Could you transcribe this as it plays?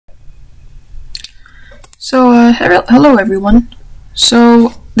Hello everyone.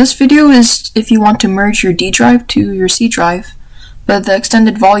 So this video is if you want to merge your D drive to your C drive, but the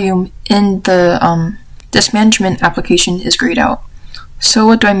extended volume in the disk management application is grayed out. So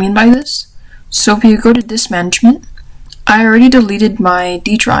what do I mean by this? So if you go to disk management, I already deleted my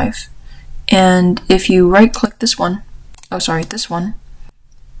D drive, and if you right click this one,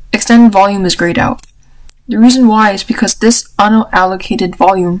 extended volume is grayed out. The reason why is because this unallocated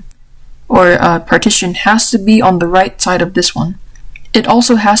volume or partition has to be on the right side of this one. It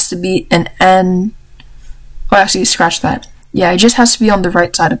also has to be scratch that. Yeah, it just has to be on the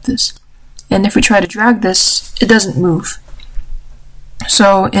right side of this. And if we try to drag this, it doesn't move.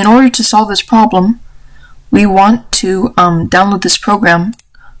 So in order to solve this problem, we want to download this program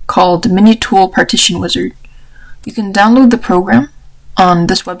called MiniTool Partition Wizard. You can download the program on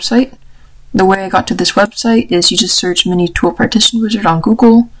this website. The way I got to this website is you just search MiniTool Partition Wizard on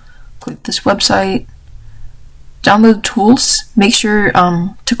Google, click this website, download tools, make sure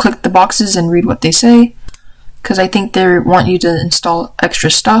to click the boxes and read what they say, because I think they want you to install extra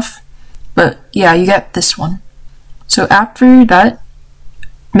stuff, but yeah, you get this one. So after that,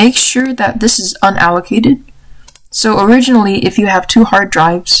 make sure that this is unallocated. So originally, if you have two hard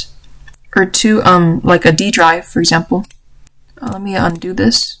drives, or two, like a D drive, for example, let me undo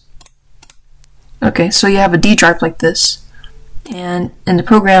this. Okay, so you have a D drive like this, and in the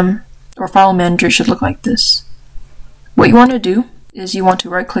program or file manager should look like this. What you want to do is you want to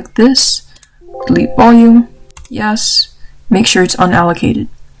right click this, delete volume, yes, make sure it's unallocated.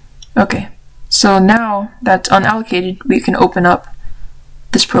 Okay, so now that's unallocated, we can open up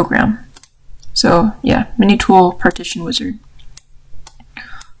this program. So yeah, MiniTool Partition Wizard.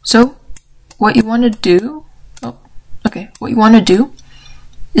 So what you want to do,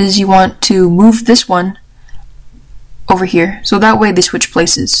 is you want to move this one over here, so that way they switch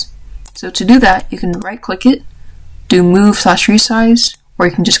places. So to do that, you can right click it, do move/resize, or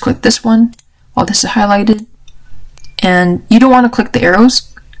you can just click this one while this is highlighted. And you don't want to click the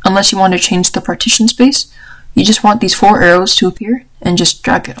arrows unless you want to change the partition space. You just want these 4 arrows to appear and just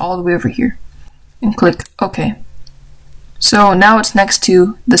drag it all the way over here and click OK. So now it's next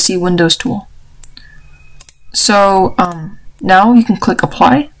to the C Windows tool. So now you can click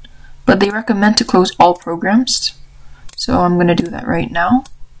apply, but they recommend to close all programs. So I'm going to do that right now.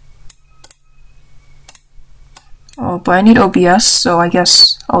 Oh, but I need OBS, so I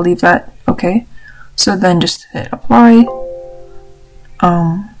guess I'll leave that. Okay. So then just hit apply.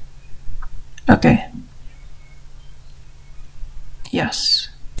 Okay. Yes.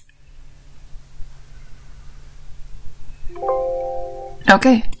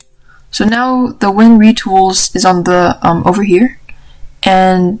 Okay. So now the WinRetools is on the over here,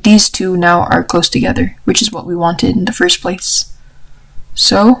 and these two now are close together, which is what we wanted in the first place.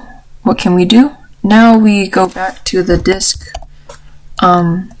 So what can we do? Now we go back to the disk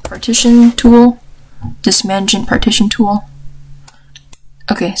partition tool, disk management partition tool.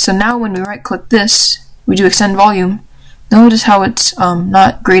 Okay, so now when we right click this, we do extend volume. Notice how it's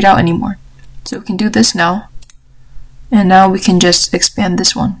not grayed out anymore. So we can do this now, and now we can just expand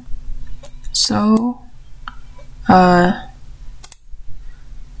this one. So okay,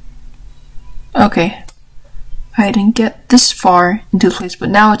 I didn't get this far into the place, but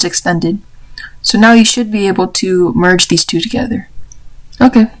now it's extended. So now you should be able to merge these two together.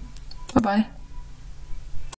 Okay, bye-bye.